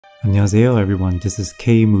안녕하세요 everyone, this is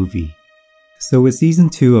Kmoovy. So with Season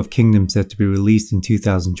 2 of Kingdom set to be released in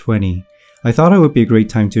 2020, I thought it would be a great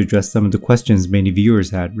time to address some of the questions many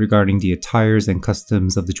viewers had regarding the attires and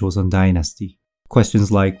customs of the Joseon dynasty.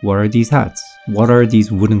 Questions like, what are these hats? What are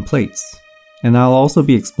these wooden plates? And I'll also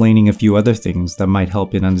be explaining a few other things that might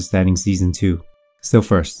help in understanding Season 2. So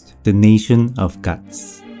first, the Nation of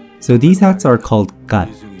Guts. So these hats are called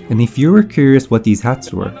gat, and if you were curious what these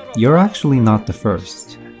hats were, you're actually not the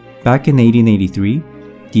first. Back in 1883,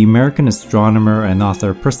 the American astronomer and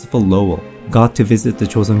author Percival Lowell got to visit the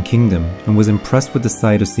Joseon Kingdom and was impressed with the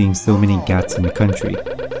sight of seeing so many gats in the country.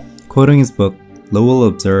 Quoting his book, Lowell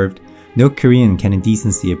observed, "No Korean can in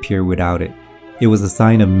decency appear without it. It was a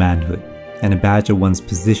sign of manhood and a badge of one's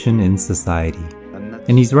position in society."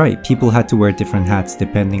 And he's right, people had to wear different hats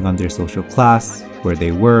depending on their social class, where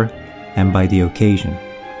they were, and by the occasion.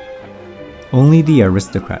 Only the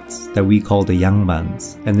aristocrats, that we call the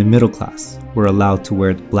yangbans, and the middle class were allowed to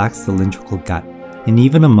wear the black cylindrical gat, and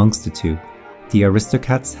even amongst the two, the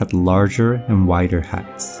aristocrats had larger and wider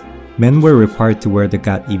hats. Men were required to wear the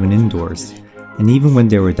gat even indoors, and even when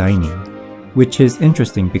they were dining, which is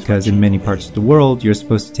interesting because in many parts of the world, you're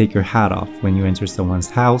supposed to take your hat off when you enter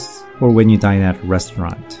someone's house or when you dine at a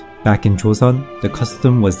restaurant. Back in Joseon, the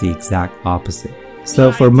custom was the exact opposite.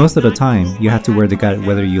 So for most of the time, you had to wear the gat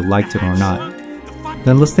whether you liked it or not.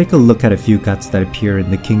 Then let's take a look at a few gats that appear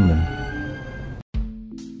in the kingdom.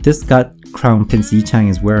 This gat Crown Prince Chang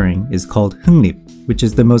is wearing is called hunglip, which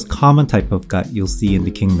is the most common type of gat you'll see in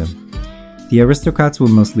the kingdom. The aristocrats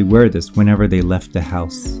would mostly wear this whenever they left the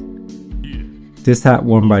house. This hat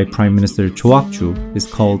worn by Prime Minister Joseon is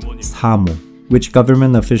called samu, which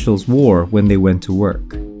government officials wore when they went to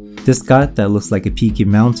work. This gat that looks like a peaky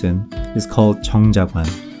mountain is called jeongjagan,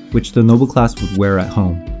 which the noble class would wear at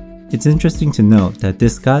home. It's interesting to note that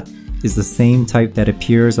this gat is the same type that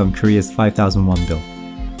appears on Korea's 5,000 won bill.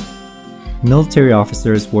 Military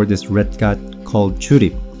officers wore this red gat called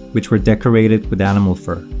churip, which were decorated with animal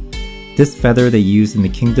fur. This feather they used in the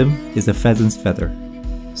kingdom is a pheasant's feather.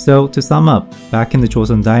 So to sum up, back in the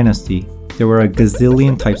Joseon dynasty, there were a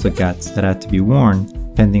gazillion types of gats that had to be worn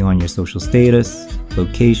depending on your social status,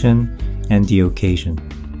 location, and the occasion.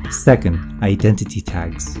 Second, identity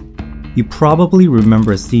tags. You probably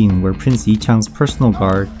remember a scene where Prince Chang's personal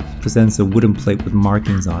guard presents a wooden plate with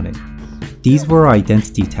markings on it. These were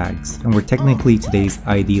identity tags and were technically today's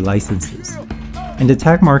ID licenses. And the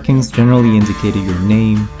tag markings generally indicated your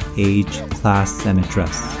name, age, class, and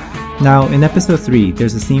address. Now, in episode 3,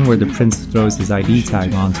 there's a scene where the prince throws his ID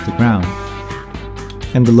tag onto the ground,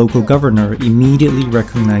 and the local governor immediately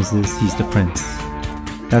recognizes he's the prince.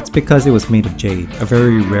 That's because it was made of jade, a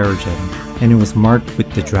very rare gem, and it was marked with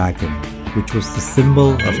the dragon, which was the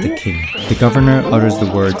symbol of the king. The governor utters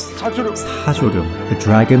the words 사조령, a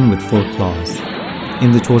dragon with 4 claws.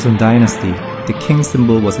 In the Joseon dynasty, the king's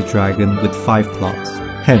symbol was a dragon with 5 claws.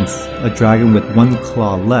 Hence, a dragon with 1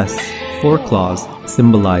 claw less, 4 claws,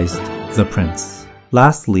 symbolized the prince.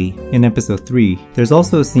 Lastly, in episode 3, there's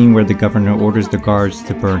also a scene where the governor orders the guards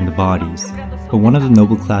to burn the bodies, but one of the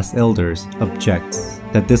noble class elders objects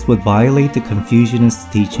that this would violate the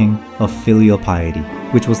Confucianist teaching of filial piety,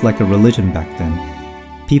 which was like a religion back then.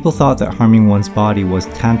 People thought that harming one's body was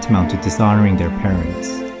tantamount to dishonoring their parents.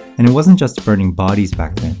 And it wasn't just burning bodies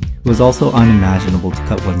back then, it was also unimaginable to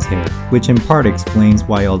cut one's hair, which in part explains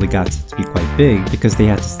why all the gats had to be quite big because they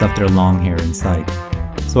had to stuff their long hair inside.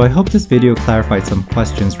 So I hope this video clarified some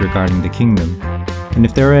questions regarding the kingdom, and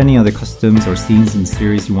if there are any other customs or scenes in the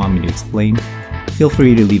series you want me to explain, feel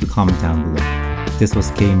free to leave a comment down below. This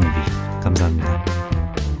was Kmoovy. 감사합니다.